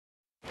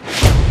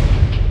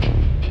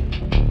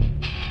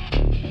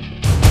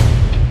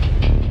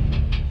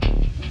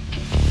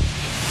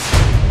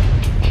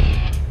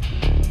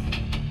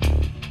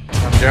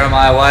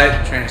Jeremiah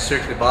White, training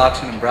strictly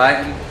boxing in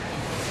Brighton.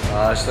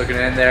 Just looking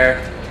in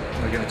there.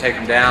 We're going to take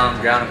him down,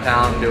 ground and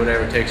pound, do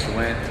whatever it takes to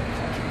win.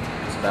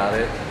 That's about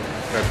it.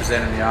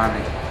 Representing the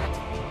Army.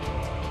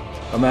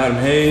 I'm Adam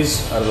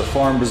Hayes, out of the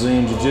Farm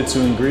Brazilian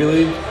Jiu-Jitsu in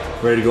Greeley.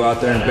 Ready to go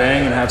out there and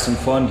bang and have some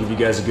fun, give you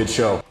guys a good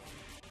show.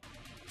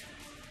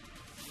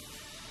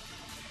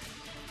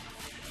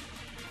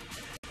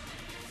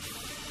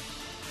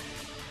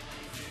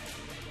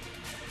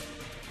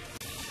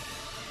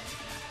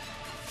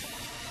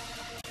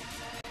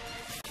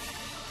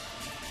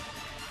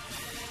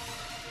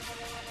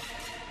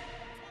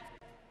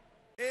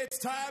 It's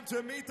time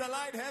to meet the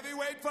light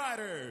heavyweight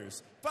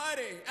fighters.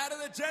 Fighting out of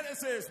the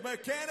Genesis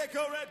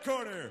Mechanical Red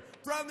Corner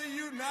from the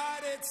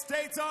United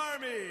States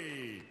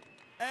Army.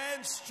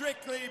 And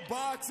strictly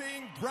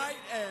boxing,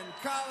 Brighton,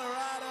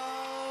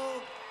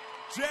 Colorado,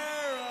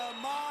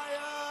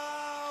 Jeremiah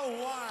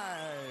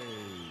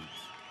White.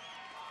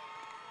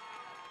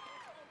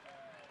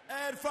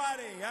 And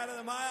fighting out of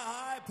the Mile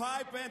High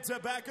Pipe and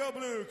Tobacco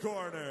Blue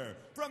Corner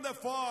from the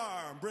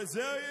Farm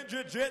Brazilian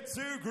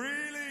Jiu-Jitsu,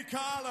 Greeley,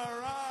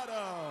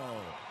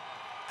 Colorado,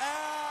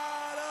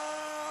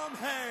 Adam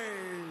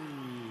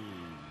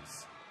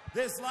Hayes.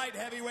 This light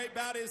heavyweight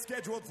bout is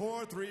scheduled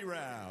for 3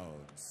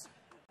 rounds.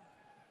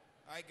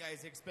 All right,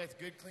 guys,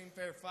 expect a good, clean,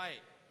 fair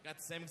fight. Got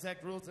the same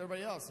exact rules as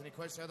everybody else. Any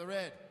question out of the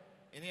red?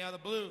 Any out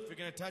of the blue? If you're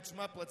going to touch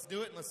them up, let's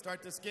do it, and let's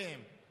start this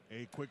game.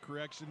 A quick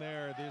correction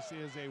there. This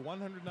is a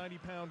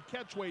 190-pound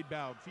catchweight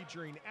bout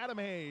featuring Adam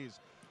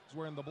Hayes. He's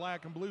wearing the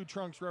black and blue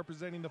trunks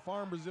representing the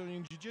Farm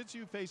Brazilian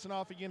Jiu-Jitsu, facing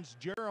off against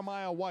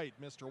Jeremiah White.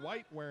 Mr.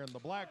 White wearing the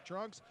black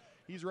trunks.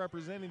 He's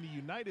representing the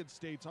United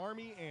States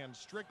Army and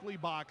strictly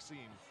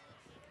boxing.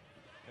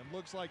 And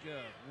looks like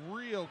a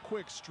real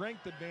quick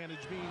strength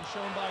advantage being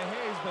shown by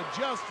Hayes, but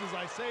just as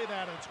I say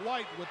that, it's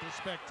White with a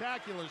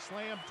spectacular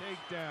slam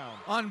takedown.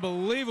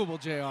 Unbelievable,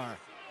 JR.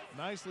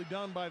 Nicely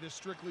done by the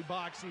strictly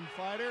boxing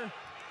fighter,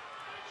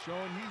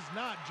 showing he's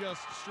not just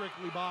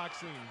strictly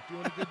boxing.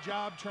 Doing a good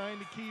job trying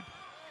to keep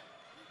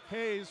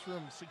Hayes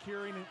from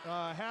securing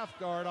half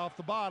guard off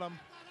the bottom.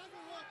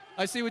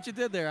 I see what you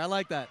did there. I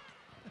like that.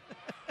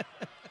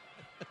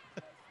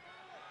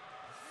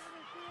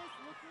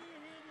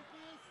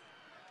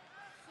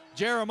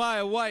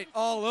 Jeremiah White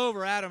all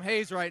over Adam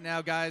Hayes right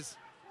now, guys.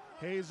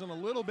 Hayes in a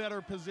little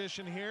better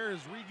position here, has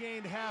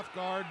regained half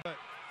guard, but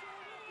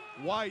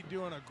White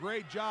doing a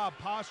great job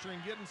posturing,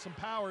 getting some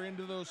power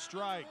into those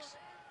strikes.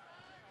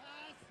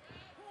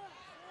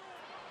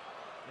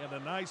 And a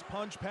nice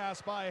punch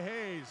pass by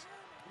Hayes.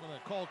 I'm going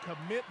to call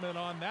commitment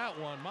on that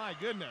one. My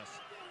goodness.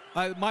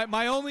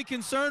 My only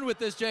concern with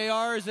this,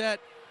 JR, is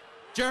that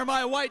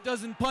Jeremiah White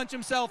doesn't punch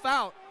himself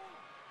out.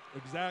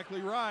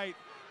 Exactly right.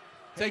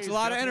 Takes Hayes a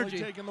lot of energy.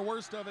 Taking the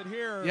worst of it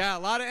here. Yeah, a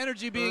lot of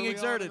energy being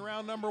exerted. In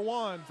round number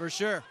 1. For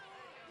sure.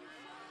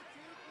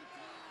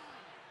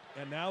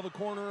 And now the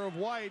corner of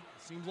White,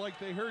 seems like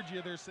they heard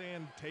you. They're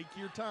saying, take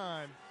your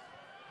time.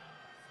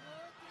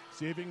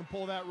 See if he can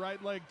pull that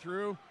right leg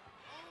through,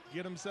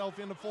 get himself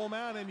into full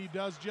mount, and he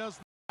does just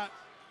that.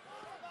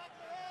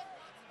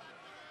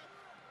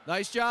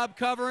 Nice job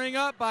covering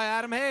up by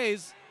Adam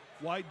Hayes.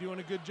 White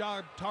doing a good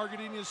job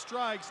targeting his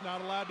strikes,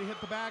 not allowed to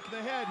hit the back of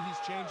the head. He's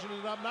changing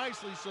it up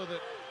nicely so that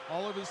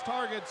all of his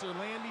targets are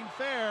landing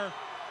fair.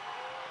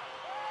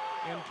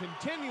 And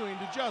continuing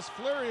to just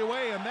flurry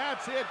away, and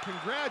that's it.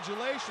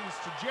 Congratulations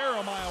to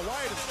Jeremiah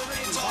White.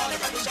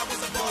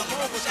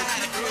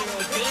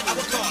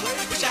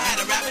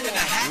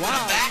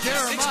 Wow,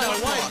 Jeremiah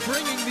White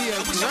bringing the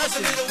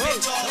aggression.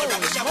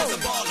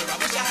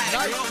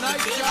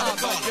 Nice job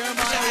by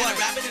Jeremiah White.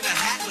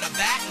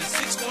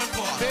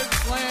 Big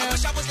slam,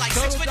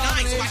 total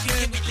domination,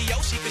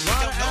 a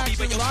lot of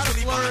action, a lot of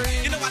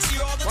flurrying, a lot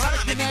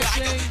of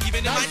connecting.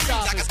 Nice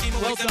stopping.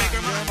 Well done,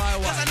 Jeremiah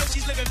White.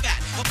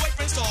 My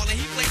boyfriend's tall and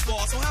he plays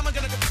ball, so how am I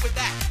gonna compete with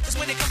that? Cause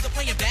when it comes to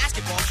playing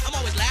basketball, I'm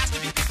always last to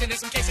be picked, and in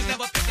some cases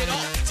never picked at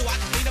all. So I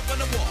can clean up on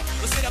the wall,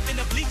 or sit up in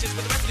the bleachers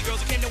with the rest of the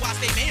girls who came to watch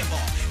they man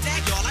ball. Tag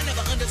y'all, I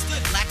never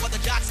understood black while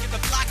the jocks get the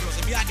fly girls,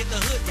 and me I get the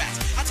hood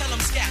rats. I tell them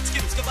scat,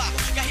 skittles, kabobble,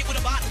 got hit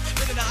with a bottle,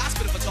 been in the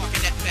hospital for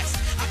talking that mess.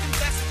 I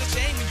confess it's a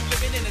shame when you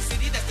living in a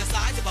city that's the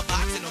size of a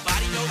box and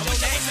nobody knows your name. I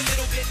wish I was a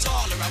little bit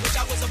taller, I wish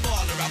I was a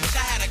baller, I wish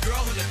I had a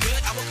girl who looked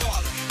good, I would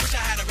call her. Wish I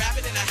had a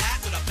rabbit in a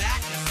hat with a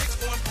bat and a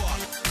 6'4"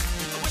 baller.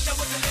 I wish I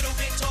was a little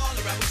bit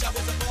taller, I wish I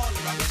was a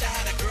baller, I wish I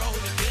had a girl who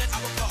looked good, I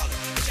would call her.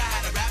 Wish I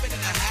had a rabbit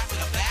in a hat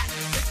with a bat and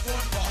a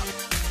 6'4" baller.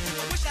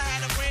 I wish I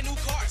had a brand new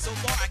car, so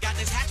far I got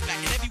this hatchback,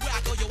 and everywhere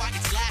I go, yo, I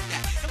get laughed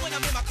at. And when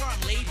I'm in my car,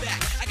 I'm laid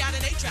back. I got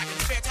an 8-track and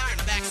a spare tire in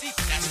the back seat,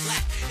 that's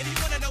flat. And if you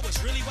wanna know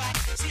what's really whack,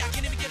 see, I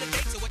can't even get a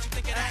date, so what you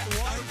think of that?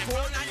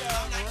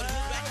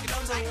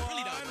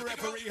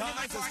 Referee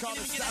Hines has called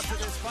a stop to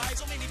this fight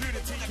due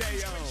to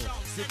TKO.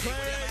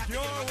 Declared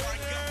your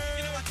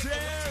winner,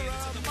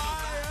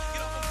 Jeremiah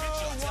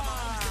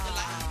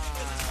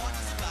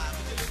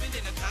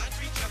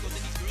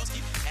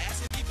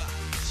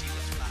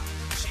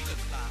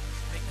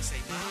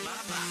I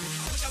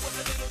wish I was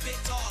a little bit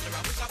taller,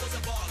 I wish I was a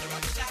baller, I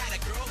wish I had a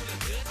girl who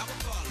looked good, I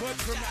would call her. Butch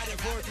from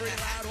 94.3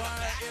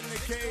 Loudwire in the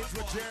cage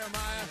with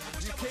Jeremiah.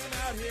 You came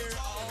out here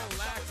all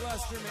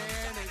lackluster,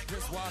 man, and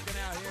just walking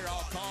out here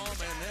all calm,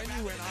 and then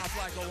you went off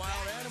like a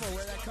wild animal.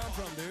 Where'd that come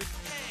from, dude?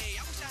 Hey,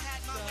 I wish I had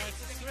my way.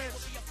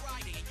 It's a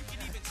Friday, and you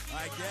can even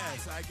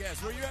I guess.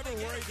 Were you ever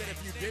worried that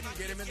if you didn't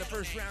get him in the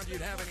first round,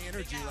 you'd have any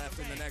energy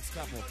left in the next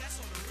couple?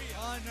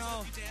 Oh,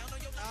 no.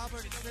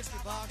 Albert is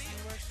strictly boxing.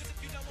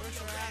 He works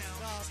our asses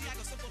off. He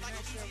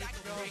makes sure we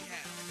can go 3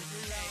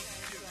 rounds.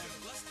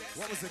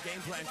 What was the game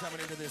plan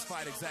coming into this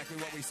fight? Exactly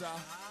what we saw?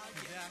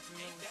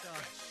 Exactly what we saw.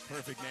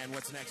 Perfect, man.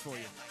 What's next for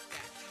you?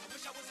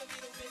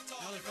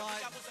 Another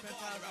fight. Spend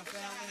time with my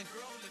family. And,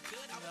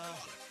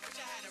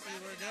 see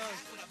where it goes.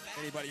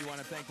 Anybody you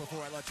want to thank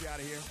before I let you out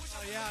of here?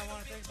 Oh, yeah. I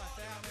want to thank my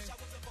family.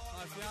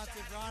 My fiance,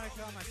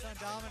 Veronica. My son,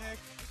 Dominic.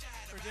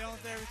 For dealing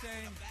with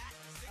everything.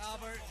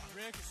 Albert,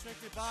 Rick,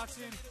 Strictly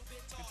Boxing,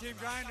 and Team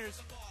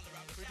Grinders.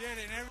 We did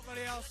it, and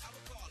everybody else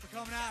for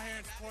coming out here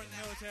and supporting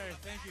the military.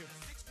 Thank you.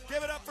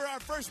 Give it up for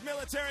our first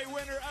military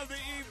winner of the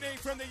evening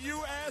from the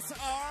U.S.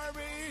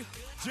 Army,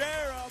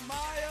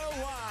 Jeremiah